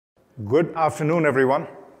Good afternoon, everyone.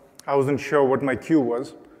 I wasn't sure what my cue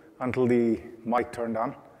was until the mic turned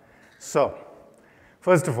on. So,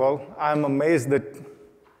 first of all, I'm amazed that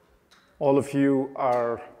all of you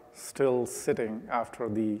are still sitting after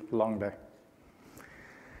the long day.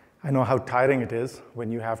 I know how tiring it is when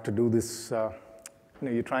you have to do this.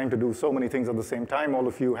 You're trying to do so many things at the same time. All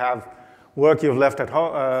of you have work you've left at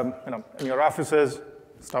home, in your offices,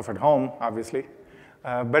 stuff at home, obviously.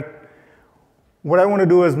 But what I want to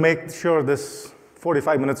do is make sure this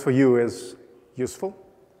 45 minutes for you is useful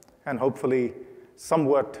and hopefully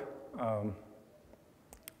somewhat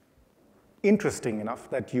interesting enough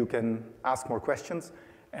that you can ask more questions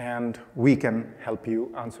and we can help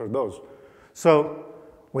you answer those. So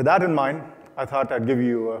with that in mind, I thought I'd give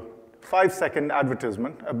you a 5-second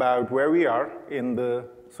advertisement about where we are in the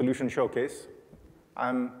solution showcase.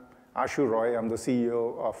 I'm Ashu Roy. I'm the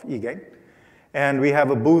CEO of eGain. And we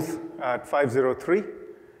have a booth at 503.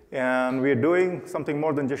 And we're doing something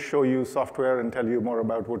more than just show you software and tell you more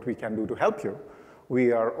about what we can do to help you.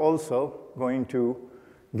 We are also going to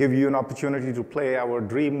give you an opportunity to play our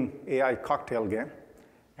dream AI cocktail game.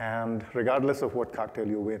 And regardless of what cocktail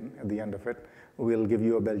you win at the end of it, we'll give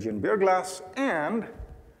you a Belgian beer glass. And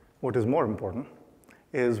what is more important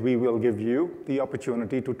is we will give you the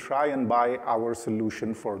opportunity to try and buy our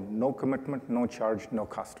solution for no commitment, no charge, no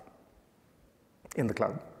cost in the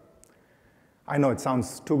cloud. I know it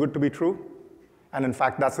sounds too good to be true. And in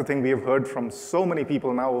fact, that's the thing we have heard from so many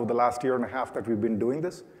people now over the last year and a half that we've been doing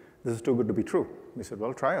this. This is too good to be true. We said,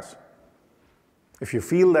 well, try us. If you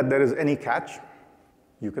feel that there is any catch,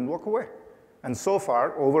 you can walk away. And so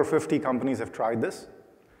far, over 50 companies have tried this,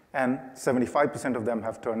 and 75% of them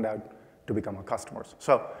have turned out to become our customers.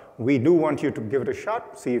 So we do want you to give it a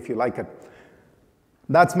shot, see if you like it.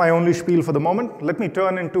 That's my only spiel for the moment. Let me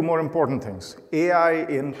turn into more important things. AI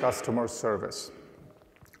in customer service.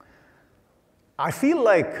 I feel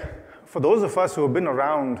like for those of us who have been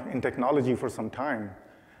around in technology for some time,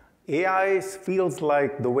 AI feels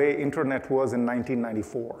like the way internet was in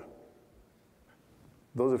 1994.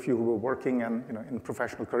 Those of you who were working in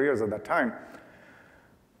professional careers at that time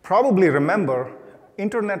probably remember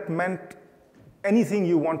internet meant anything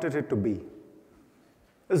you wanted it to be.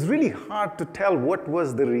 It was really hard to tell what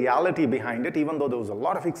was the reality behind it, even though there was a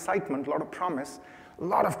lot of excitement, a lot of promise, a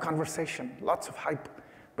lot of conversation, lots of hype.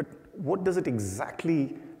 But what does it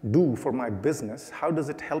exactly do for my business? How does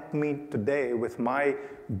it help me today with my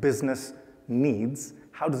business needs?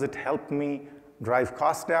 How does it help me drive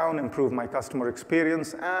costs down, improve my customer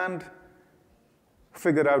experience, and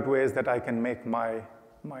figure out ways that I can make my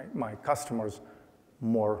customers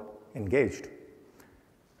more engaged?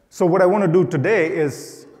 So what I want to do today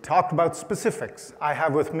is talk about specifics. I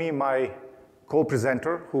have with me my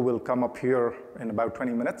co-presenter, who will come up here in about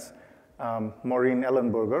 20 minutes, Maureen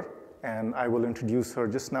Ellenberger, and I will introduce her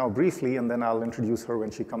just now briefly, and then I'll introduce her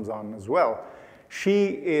when she comes on as well.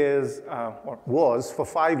 She is, or was for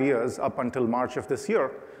 5 years, up until March of this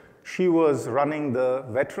year, she was running the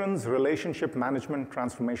Veterans Relationship Management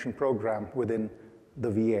Transformation Program within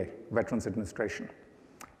the VA, Veterans Administration.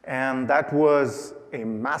 And that was a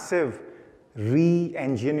massive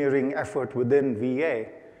re-engineering effort within VA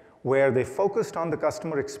where they focused on the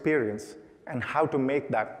customer experience and how to make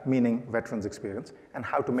that, meaning veterans experience, and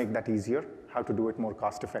how to make that easier, how to do it more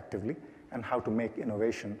cost effectively, and how to make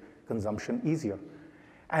innovation consumption easier.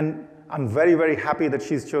 And I'm very, very happy that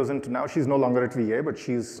she's chosen to now, she's no longer at VA, but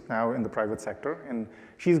she's now in the private sector, and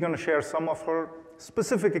she's going to share some of her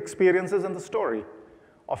specific experiences and the story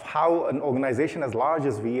of how an organization as large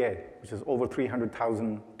as VA, which is over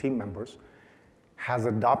 300,000 team members, has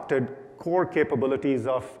adopted core capabilities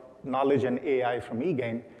of knowledge and AI from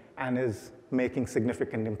eGain and is making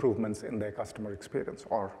significant improvements in their customer experience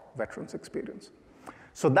or veterans experience.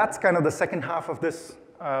 So that's kind of the second half of this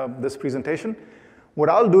presentation. What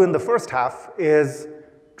I'll do in the first half is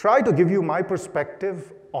try to give you my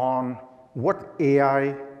perspective on what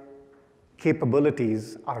AI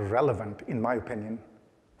capabilities are relevant, in my opinion,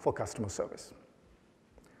 for customer service.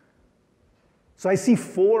 So I see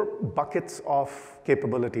 4 buckets of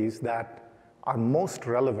capabilities that are most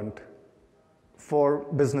relevant for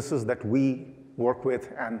businesses that we work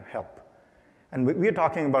with and help. And we're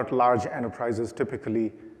talking about large enterprises,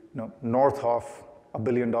 typically north of $1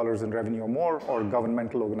 billion in revenue or more, or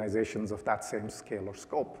governmental organizations of that same scale or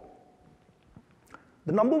scope.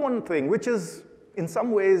 The number one thing, which is in some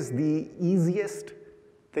ways the easiest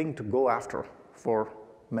thing to go after for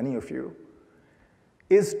many of you,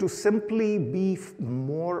 is to simply be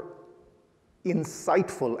more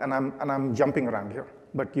insightful, and I'm jumping around here,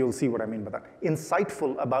 but you'll see what I mean by that.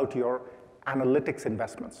 Insightful about your analytics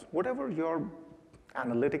investments. Whatever your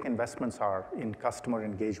analytic investments are in customer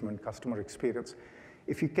engagement, customer experience,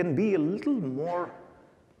 if you can be a little more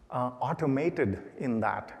automated in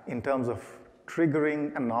that, in terms of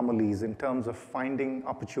triggering anomalies, in terms of finding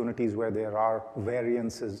opportunities where there are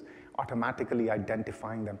variances, automatically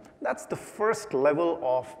identifying them. That's the first level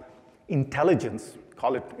of intelligence,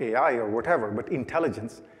 call it AI or whatever, but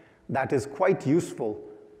intelligence that is quite useful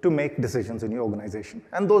to make decisions in your organization.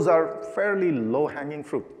 And those are fairly low-hanging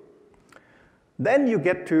fruit. Then you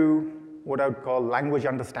get to what I would call language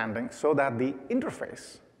understanding, so that the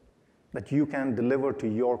interface that you can deliver to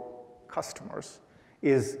your customers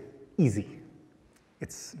is easy.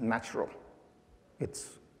 It's natural.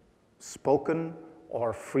 It's spoken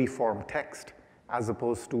or free-form text, as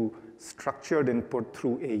opposed to structured input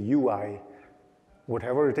through a UI,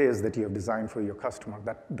 whatever it is that you have designed for your customer,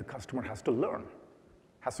 that the customer has to learn,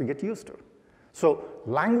 has to get used to. So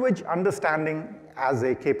language understanding as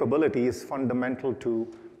a capability is fundamental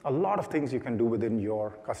to a lot of things you can do within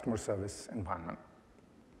your customer service environment.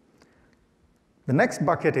 The next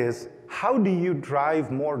bucket is, how do you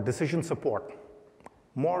drive more decision support,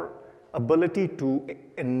 more ability to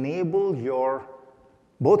enable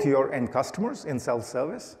both your end customers in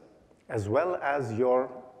self-service, as well as your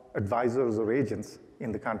advisors or agents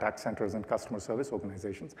in the contact centers and customer service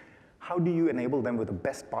organizations. How do you enable them with the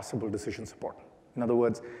best possible decision support? In other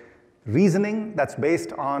words, reasoning that's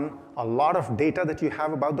based on a lot of data that you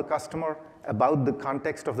have about the customer, about the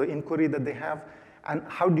context of the inquiry that they have, and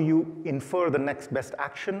how do you infer the next best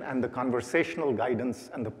action and the conversational guidance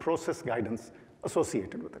and the process guidance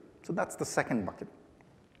associated with it. So that's the second bucket.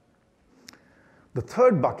 The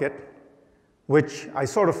third bucket, which I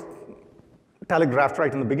sort of telegraphed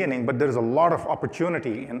right in the beginning, but there's a lot of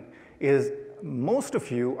opportunity in, is most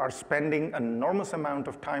of you are spending an enormous amount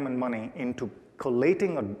of time and money into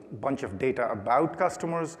collating a bunch of data about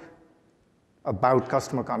customers, about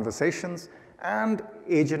customer conversations, and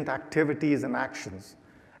agent activities and actions.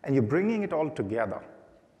 And you're bringing it all together.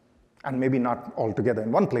 And maybe not all together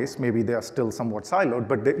in one place, maybe they are still somewhat siloed,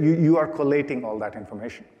 but you are collating all that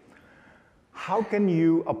information. How can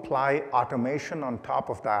you apply automation on top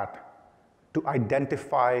of that to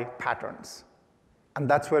identify patterns? And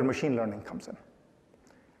that's where machine learning comes in.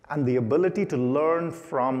 And the ability to learn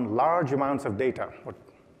from large amounts of data, what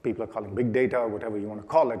people are calling big data, or whatever you want to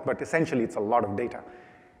call it, but essentially it's a lot of data.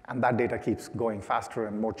 And that data keeps going faster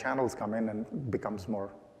and more channels come in and becomes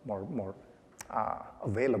more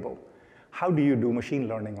available. How do you do machine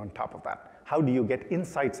learning on top of that? How do you get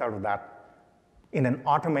insights out of that in an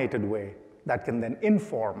automated way that can then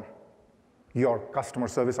inform your customer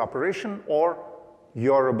service operation or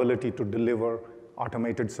your ability to deliver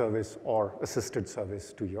automated service or assisted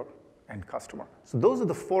service to your end customer? So those are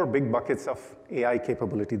the 4 big buckets of AI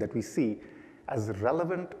capability that we see as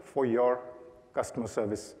relevant for your customer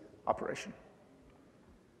service operation.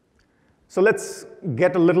 So let's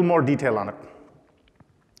get a little more detail on it.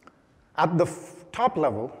 At the top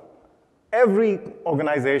level, every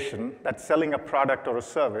organization that's selling a product or a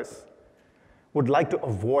service would like to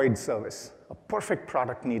avoid service. A perfect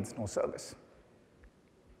product needs no service.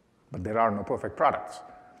 But there are no perfect products.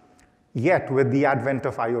 Yet, with the advent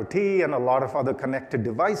of IoT and a lot of other connected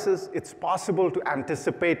devices, it's possible to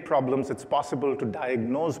anticipate problems, it's possible to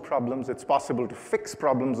diagnose problems, it's possible to fix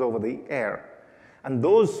problems over the air. And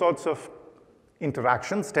those sorts of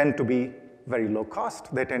interactions tend to be very low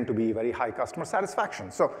cost, they tend to be very high customer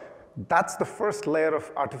satisfaction. So that's the first layer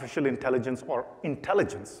of artificial intelligence, or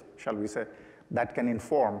intelligence, shall we say, that can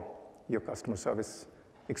inform your customer service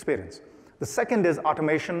experience. The second is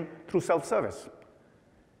automation through self-service.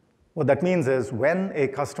 What that means is when a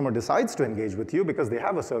customer decides to engage with you because they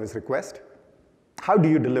have a service request, how do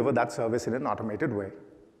you deliver that service in an automated way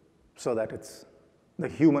so that the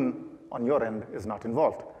human on your end is not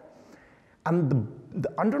involved? And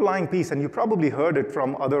the underlying piece, and you probably heard it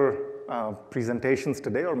from other presentations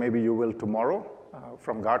today, or maybe you will tomorrow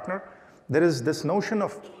from Gartner, there is this notion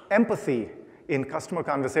of empathy in customer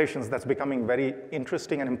conversations that's becoming very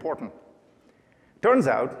interesting and important. Turns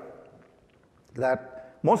out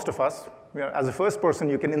that most of us, as a first person,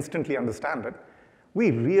 you can instantly understand it.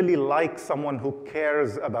 We really like someone who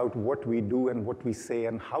cares about what we do and what we say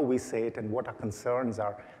and how we say it and what our concerns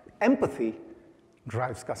are. Empathy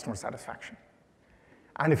drives customer satisfaction.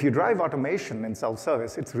 And if you drive automation in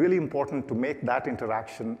self-service, it's really important to make that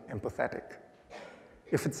interaction empathetic.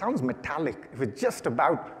 If it sounds metallic, if it's just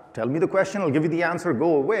about, tell me the question, I'll give you the answer,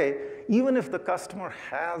 go away, even if the customer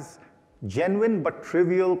has genuine but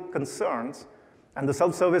trivial concerns, and the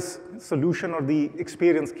self-service solution or the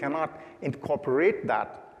experience cannot incorporate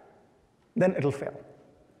that, then it'll fail.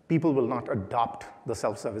 people will not adopt the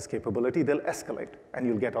self-service capability. They'll escalate, and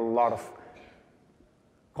you'll get a lot of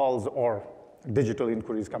calls or digital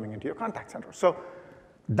inquiries coming into your contact center. So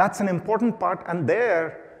that's an important part, and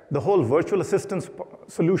there, the whole virtual assistance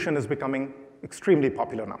solution is becoming extremely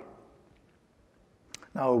popular now.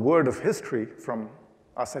 Now, a word of history from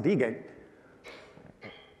us at eGain.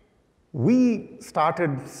 We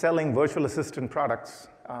started selling virtual assistant products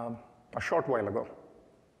a short while ago,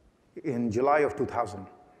 in July of 2000.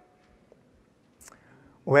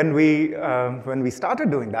 When we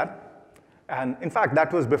started doing that, and in fact,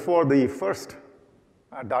 that was before the first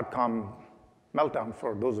dot-com meltdown,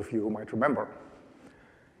 for those of you who might remember.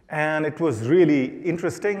 And it was really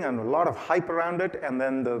interesting and a lot of hype around it, and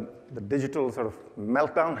then the digital sort of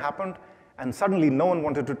meltdown happened, and suddenly no one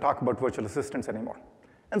wanted to talk about virtual assistants anymore.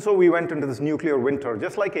 And so we went into this nuclear winter,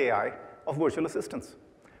 just like AI, of virtual assistants.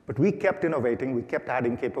 But we kept innovating, we kept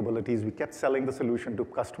adding capabilities, we kept selling the solution to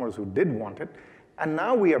customers who did want it, and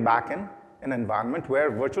now we are back in an environment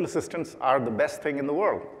where virtual assistants are the best thing in the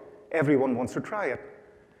world. Everyone wants to try it.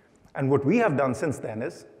 And what we have done since then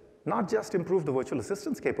is not just improve the virtual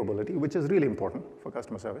assistance capability, which is really important for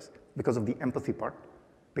customer service because of the empathy part,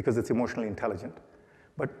 because it's emotionally intelligent,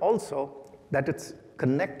 but also that it's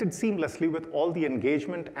connected seamlessly with all the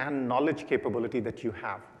engagement and knowledge capability that you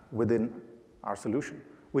have within our solution,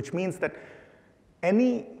 which means that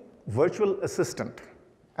any virtual assistant,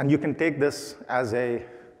 and you can take this as a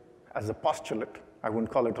postulate, I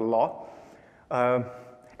wouldn't call it a law,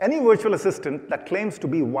 any virtual assistant that claims to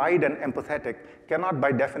be wide and empathetic cannot,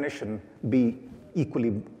 by definition, be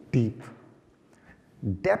equally deep.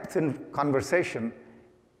 Depth in conversation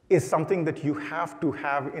is something that you have to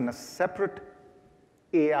have in a separate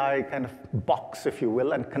AI kind of box, if you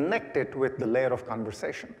will, and connect it with the layer of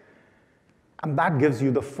conversation. And that gives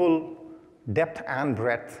you the full depth and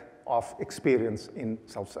breadth of experience in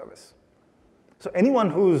self-service. So anyone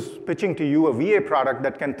who's pitching to you a VA product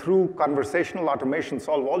that can, through conversational automation,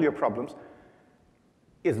 solve all your problems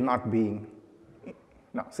is not being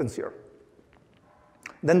sincere.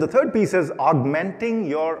 Then the third piece is augmenting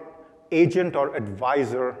your agent or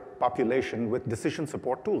advisor population with decision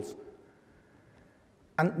support tools.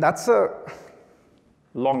 And that's a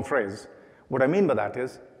long phrase. What I mean by that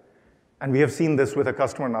is, and we have seen this with a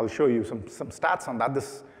customer, and I'll show you some stats on that.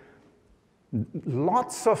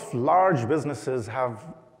 Lots of large businesses have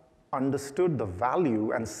understood the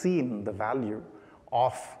value and seen the value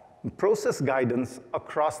of process guidance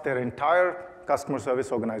across their entire customer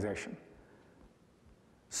service organization,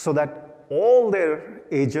 so that all their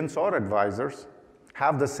agents or advisors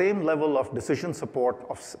have the same level of decision support,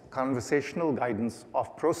 of conversational guidance,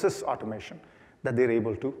 of process automation that they're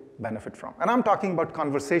able to benefit from. And I'm talking about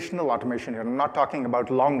conversational automation here. I'm not talking about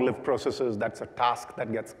long-lived processes, that's a task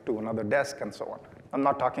that gets to another desk and so on. I'm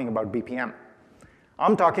not talking about BPM.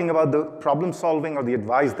 I'm talking about the problem solving or the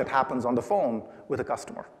advice that happens on the phone with a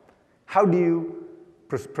customer. How do you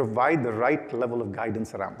provide the right level of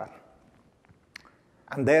guidance around that?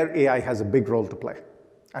 And there, AI has a big role to play.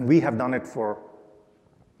 And we have done it for,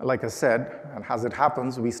 like I said, and as it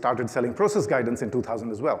happens, we started selling process guidance in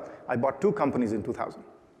 2000 as well. I bought two companies in 2000.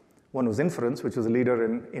 One was Inference, which was a leader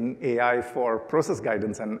in AI for process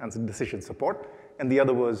guidance and decision support. And the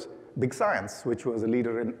other was Big Science, which was a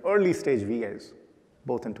leader in early stage VAs,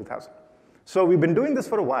 both in 2000. So we've been doing this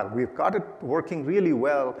for a while. We've got it working really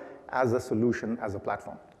well as a solution, as a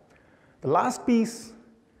platform. The last piece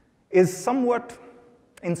is somewhat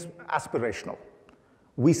aspirational.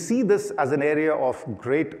 We see this as an area of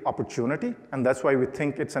great opportunity, and that's why we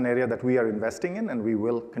think it's an area that we are investing in, and we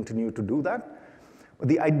will continue to do that. But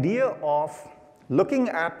the idea of looking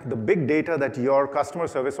at the big data that your customer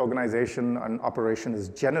service organization and operation is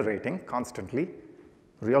generating constantly,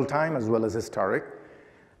 real time as well as historic,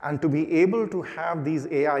 and to be able to have these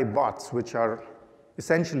AI bots, which are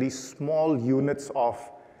essentially small units of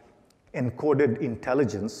encoded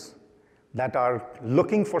intelligence that are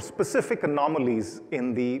looking for specific anomalies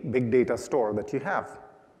in the big data store that you have.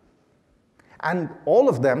 And all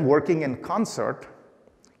of them working in concert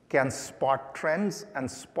can spot trends and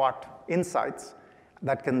spot insights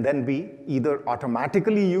that can then be either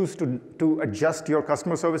automatically used to adjust your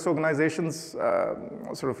customer service organization's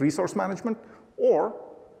sort of resource management, or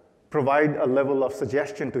provide a level of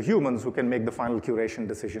suggestion to humans who can make the final curation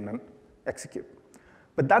decision and execute.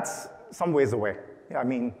 But that's some ways away. I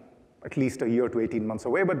mean, at least a year to 18 months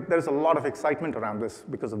away, but there's a lot of excitement around this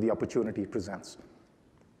because of the opportunity it presents.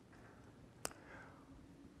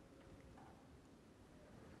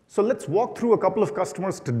 So let's walk through a couple of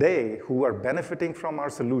customers today who are benefiting from our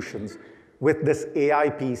solutions with this AI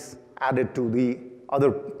piece added to the other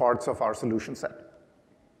parts of our solution set.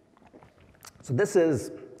 So this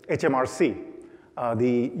is HMRC,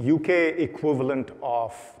 the UK equivalent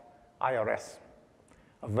of IRS,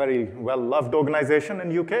 a very well-loved organization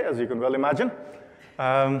in UK, as you can well imagine.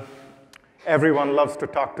 Everyone loves to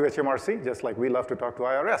talk to HMRC, just like we love to talk to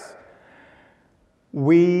IRS.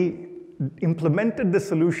 We implemented this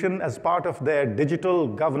solution as part of their digital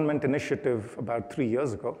government initiative about 3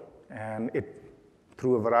 years ago, and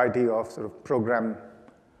through a variety of sort of program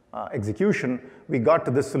execution, we got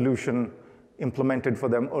to this solution implemented for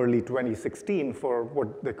them early 2016 for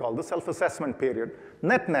what they call the self-assessment period.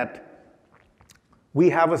 Net,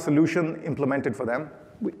 we have a solution implemented for them.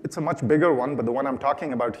 It's a much bigger one, but the one I'm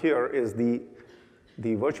talking about here is the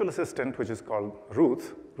virtual assistant, which is called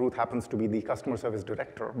Ruth. Ruth happens to be the customer service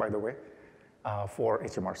director, by the way, for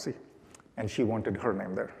HMRC. And she wanted her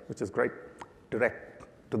name there, which is great, direct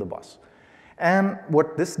to the boss. And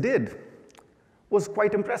what this did was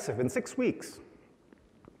quite impressive in 6 weeks.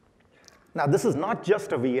 Now, this is not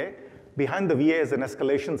just a VA. Behind the VA is an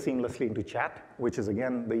escalation seamlessly into chat, which is,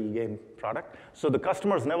 again, the eGain product. So the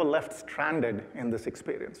customers never left stranded in this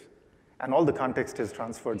experience. And all the context is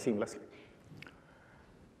transferred seamlessly.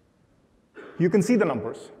 You can see the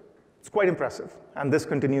numbers. It's quite impressive. And this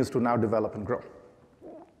continues to now develop and grow.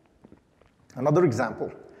 Another example.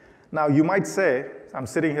 Now, you might say, I'm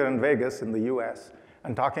sitting here in Vegas in the US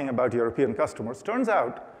and talking about European customers. Turns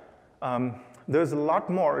out, there's a lot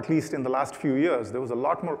more, at least in the last few years, there was a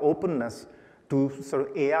lot more openness to sort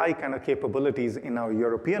of AI kind of capabilities in our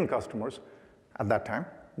European customers at that time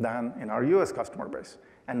than in our US customer base.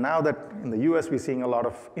 And now that in the US we're seeing a lot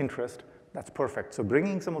of interest, that's perfect. So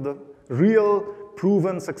bringing some of the real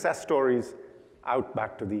proven success stories out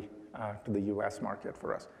back to the US market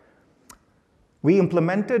for us. We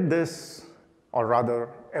implemented this, or rather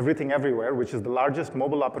Everything Everywhere, which is the largest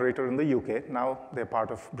mobile operator in the UK. Now they're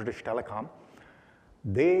part of British Telecom.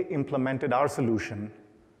 They implemented our solution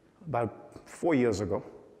about 4 years ago,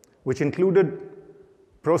 which included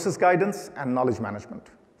process guidance and knowledge management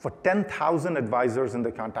for 10,000 advisors in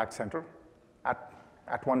the contact center,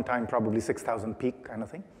 at one time probably 6,000 peak kind of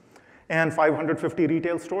thing, and 550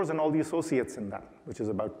 retail stores and all the associates in that, which is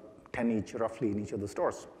about 10 each roughly in each of the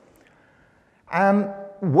stores. And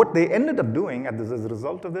what they ended up doing as a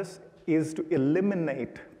result of this is to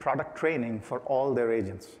eliminate product training for all their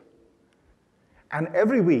agents. And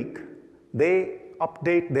every week, they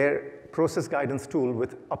update their process guidance tool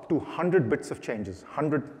with up to 100 bits of changes,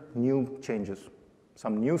 100 new changes,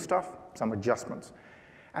 some new stuff, some adjustments.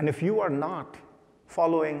 And if you are not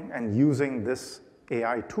following and using this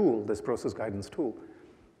AI tool, this process guidance tool,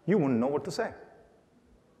 you wouldn't know what to say.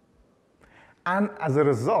 And as a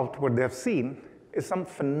result, what they've seen is some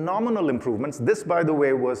phenomenal improvements. This, by the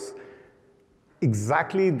way, was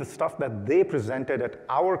exactly the stuff that they presented at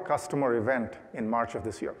our customer event in March of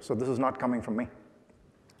this year. So this is not coming from me.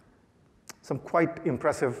 Some quite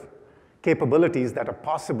impressive capabilities that are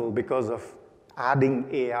possible because of adding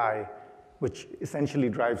AI, which essentially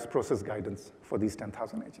drives process guidance for these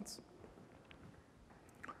 10,000 agents.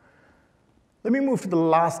 Let me move to the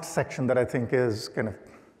last section that I think is kind of,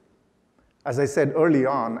 as I said early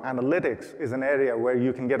on, analytics is an area where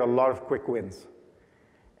you can get a lot of quick wins.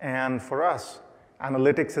 And for us,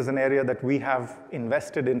 analytics is an area that we have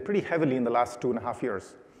invested in pretty heavily in the last 2.5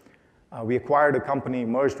 years. We acquired a company,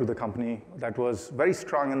 merged with a company that was very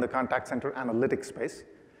strong in the contact center analytics space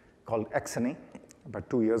called Exony about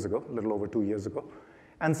 2 years ago, a little over 2 years ago.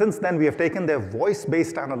 And since then, we have taken their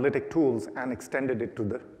voice-based analytic tools and extended it to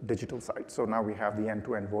the digital side. So now we have the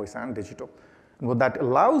end-to-end voice and digital. And what that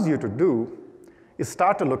allows you to do is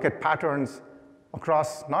start to look at patterns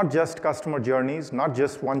across not just customer journeys, not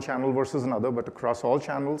just one channel versus another, but across all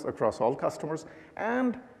channels, across all customers,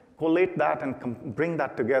 and collate that and bring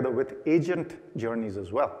that together with agent journeys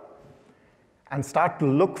as well. And start to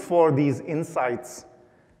look for these insights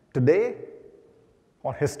today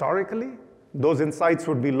or historically. Those insights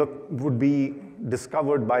would be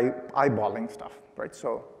discovered by eyeballing stuff, right?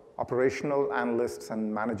 So operational analysts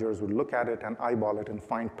and managers would look at it and eyeball it and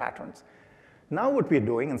find patterns. Now what we're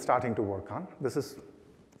doing and starting to work on, this is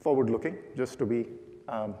forward-looking, just to be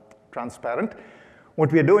transparent.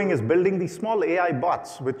 What we're doing is building these small AI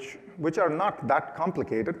bots, which are not that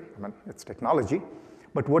complicated. I mean, it's technology.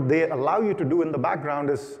 But what they allow you to do in the background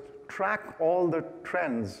is track all the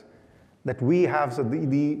trends that we have. So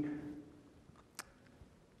the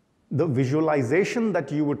visualization that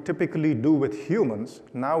you would typically do with humans,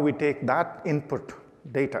 now we take that input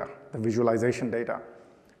data, the visualization data,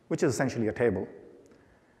 which is essentially a table,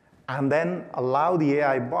 and then allow the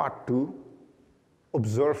AI bot to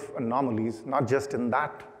observe anomalies, not just in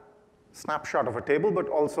that snapshot of a table, but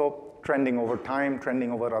also trending over time,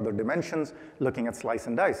 trending over other dimensions, looking at slice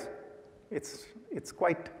and dice. It's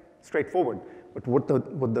quite straightforward. But what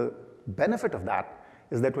the benefit of that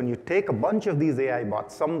is that when you take a bunch of these AI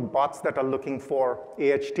bots, some bots that are looking for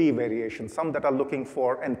AHT variation, some that are looking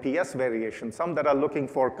for NPS variation, some that are looking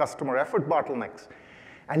for customer effort bottlenecks,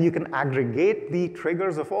 and you can aggregate the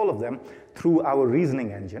triggers of all of them through our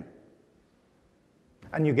reasoning engine,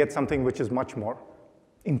 and you get something which is much more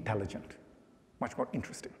intelligent, much more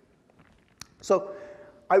interesting. So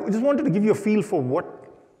I just wanted to give you a feel for what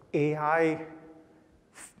AI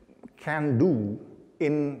can do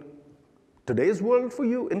in today's world for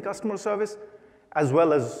you in customer service, as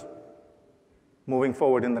well as moving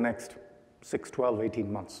forward in the next 6, 12,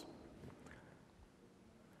 18 months.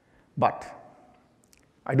 But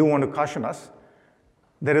I do want to caution us,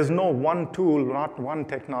 there is no one tool, not one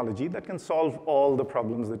technology that can solve all the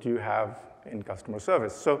problems that you have in customer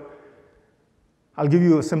service. So I'll give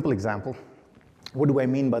you a simple example. What do I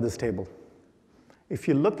mean by this table? If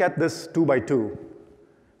you look at this 2x2,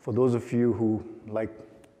 for those of you who like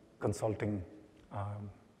consulting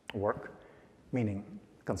work, meaning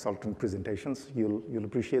consultant presentations, you'll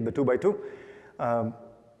appreciate the 2x2.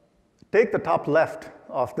 Take the top left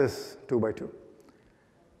of this 2x2,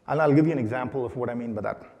 and I'll give you an example of what I mean by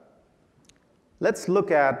that. Let's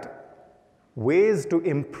look at ways to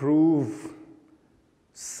improve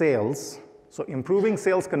sales, so improving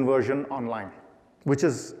sales conversion online, which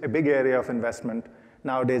is a big area of investment.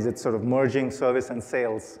 Nowadays, it's sort of merging service and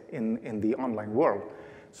sales in the online world.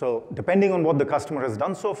 So depending on what the customer has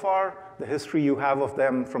done so far, the history you have of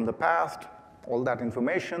them from the past, all that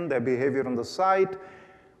information, their behavior on the site,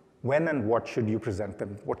 when and what should you present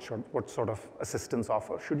them? What sort of assistance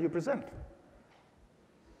offer should you present?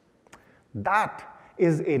 That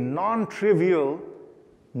is a non-trivial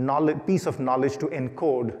piece of knowledge to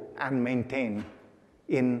encode and maintain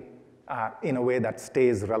in a way that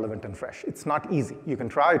stays relevant and fresh. It's not easy. You can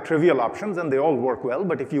try trivial options, and they all work well,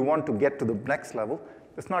 but if you want to get to the next level,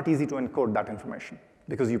 it's not easy to encode that information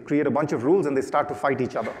because you create a bunch of rules and they start to fight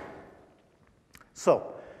each other.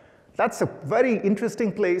 So that's a very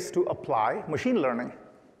interesting place to apply machine learning.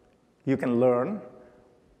 You can learn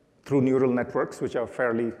through neural networks, which are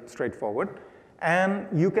fairly straightforward, and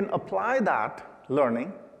you can apply that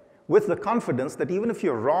learning with the confidence that even if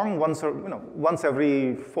you're wrong once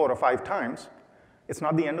every 4 or 5 times, it's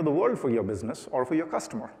not the end of the world for your business or for your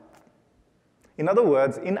customer. In other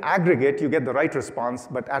words, in aggregate, you get the right response,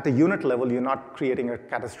 but at a unit level, you're not creating a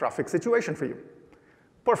catastrophic situation for you.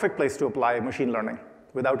 Perfect place to apply machine learning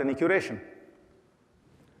without any curation.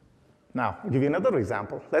 Now, I'll give you another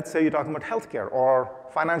example. Let's say you're talking about healthcare or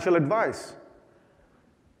financial advice.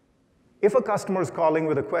 If a customer is calling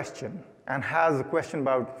with a question and has a question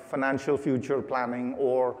about financial future planning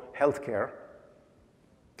or healthcare,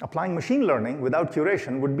 applying machine learning without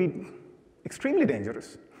curation would be extremely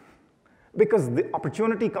dangerous because the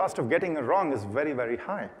opportunity cost of getting it wrong is very, very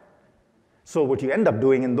high. So what you end up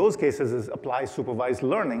doing in those cases is apply supervised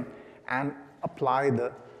learning and apply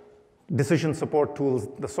the decision support tools,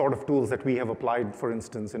 the sort of tools that we have applied, for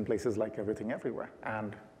instance, in places like Everything Everywhere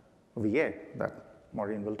and VA that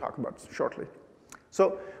Maureen will talk about shortly.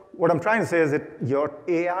 So what I'm trying to say is that your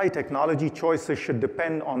AI technology choices should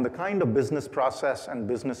depend on the kind of business process and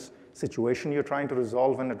business situation you're trying to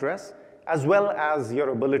resolve and address, as well as your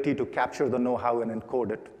ability to capture the know-how and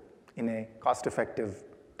encode it in a cost-effective,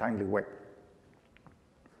 timely way.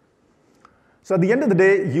 So at the end of the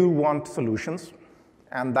day, you want solutions,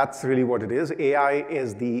 and that's really what it is. AI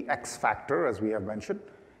is the X factor, as we have mentioned,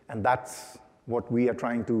 and that's what we are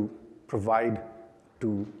trying to provide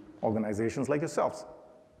to organizations like yourselves.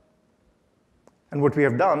 And what we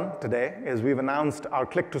have done today is we've announced our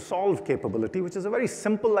click-to-solve capability, which is a very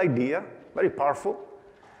simple idea, very powerful,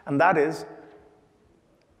 and that is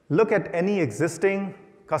look at any existing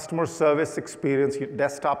customer service experience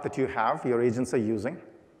desktop that you have, your agents are using.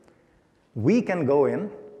 We can go in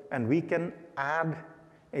and we can add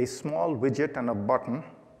a small widget and a button,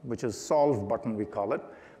 which is solve button we call it,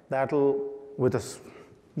 that'll, with a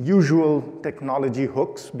usual technology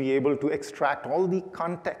hooks, be able to extract all the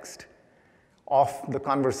context of the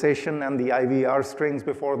conversation and the IVR strings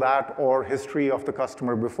before that, or history of the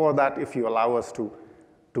customer before that, if you allow us to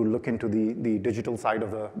look into the digital side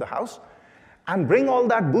of the house, and bring all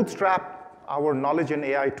that, bootstrap our knowledge and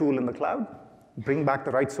AI tool in the cloud, bring back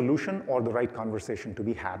the right solution or the right conversation to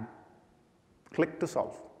be had. Click to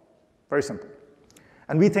solve. Very simple.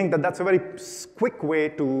 And we think that that's a very quick way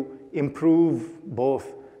to improve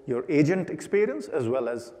both your agent experience as well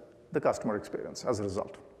as the customer experience as a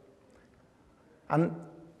result. And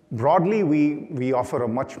broadly, we offer a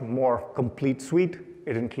much more complete suite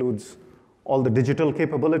It includes all the digital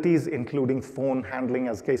capabilities, including phone handling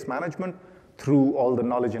as case management, through all the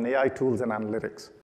knowledge and AI tools and analytics.